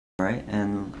Alright,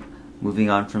 and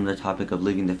moving on from the topic of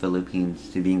leaving the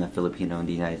Philippines to being a Filipino in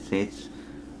the United States,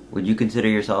 would you consider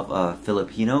yourself a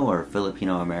Filipino or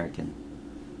Filipino-American?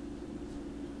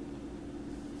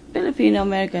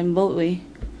 Filipino-American, both way.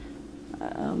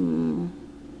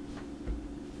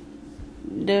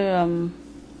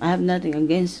 I have nothing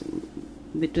against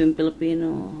between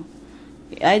Filipino.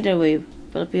 Either way,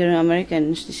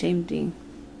 Filipino-American is the same thing.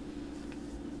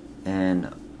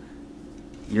 And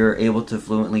you're able to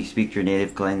fluently speak your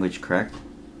native language, correct?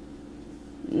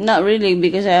 Not really,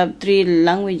 because I have 3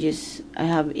 languages. I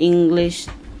have English,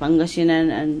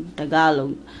 Pangasinan, and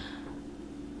Tagalog.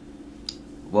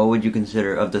 What would you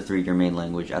consider of the 3 your main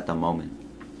language at the moment?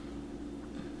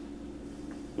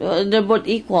 They're both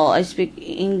equal. I speak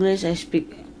English, I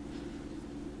speak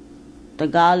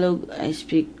Tagalog, I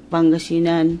speak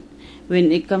Pangasinan.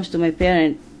 When it comes to my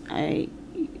parent, I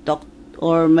talk,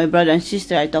 or my brother and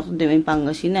sister, I talk to them in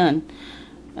Pangasinan.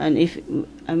 And if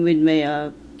I'm with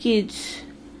my kids,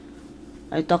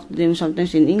 I talk to them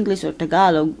sometimes in English or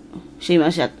Tagalog. Same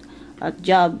as at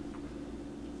job,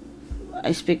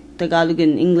 I speak Tagalog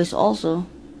and English also.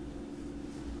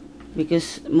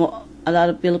 Because a lot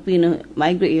of Filipino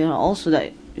migrate here also,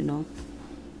 that, you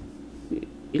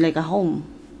like a home.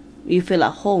 You feel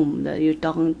at home that you're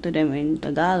talking to them in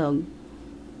Tagalog.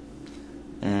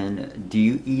 And do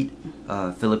you eat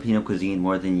Filipino cuisine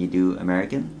more than you do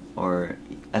American, or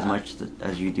as much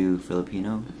as you do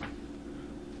Filipino?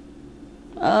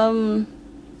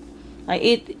 I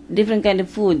eat different kind of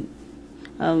food.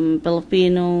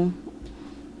 Filipino,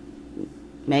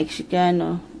 Mexican,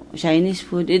 or Chinese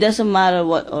food. It doesn't matter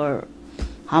what, or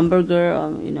hamburger,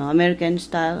 or American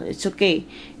style. It's okay.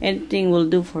 Anything will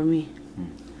do for me.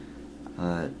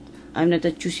 I'm not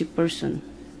a choosy person.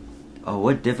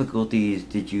 What difficulties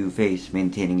did you face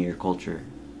maintaining your culture,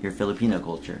 your Filipino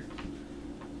culture?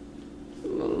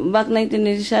 Back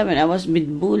 1987, I was a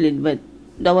bit bullied, but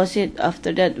that was it.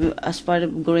 After that, as part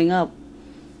of growing up,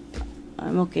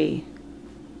 I'm okay.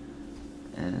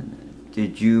 And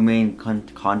did you maintain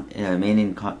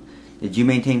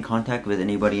contact with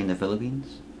anybody in the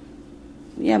Philippines?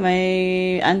 Yeah, my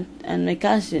aunt and my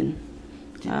cousin.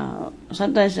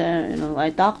 Sometimes, I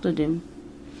talk to them.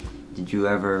 Did you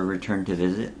ever return to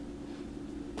visit?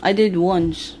 I did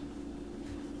once.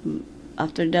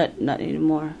 After that, not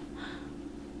anymore.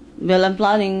 Well, I'm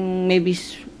planning maybe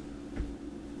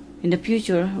in the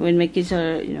future when my kids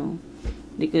are,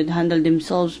 they could handle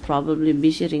themselves, probably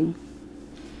visiting.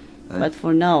 But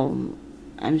for now,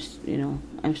 I'm still,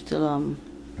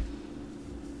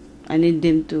 I need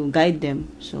them to guide them.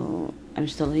 So I'm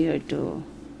still here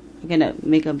I cannot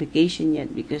make a vacation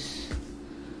yet because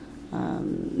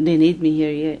they need me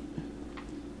here yet.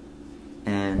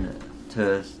 And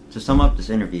to sum up this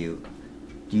interview,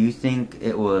 do you think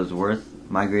it was worth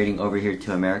migrating over here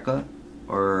to America,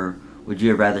 or would you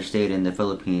have rather stayed in the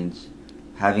Philippines,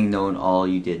 having known all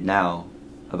you did now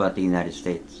about the United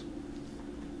States?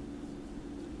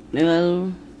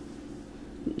 Well,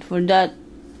 for that,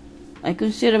 I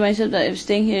consider myself that if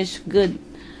staying here is good.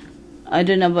 I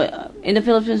don't know, but in the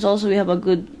Philippines also we have a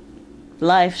good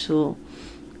life, so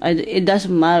it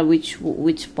doesn't matter which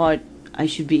part I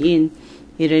should be in,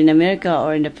 either in America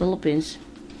or in the Philippines.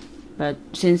 But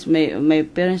since my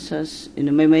parents has,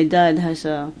 my dad has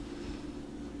a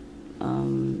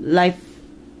life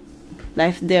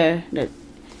there that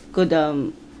could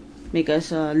make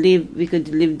us live. We could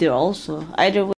live there also. Either way.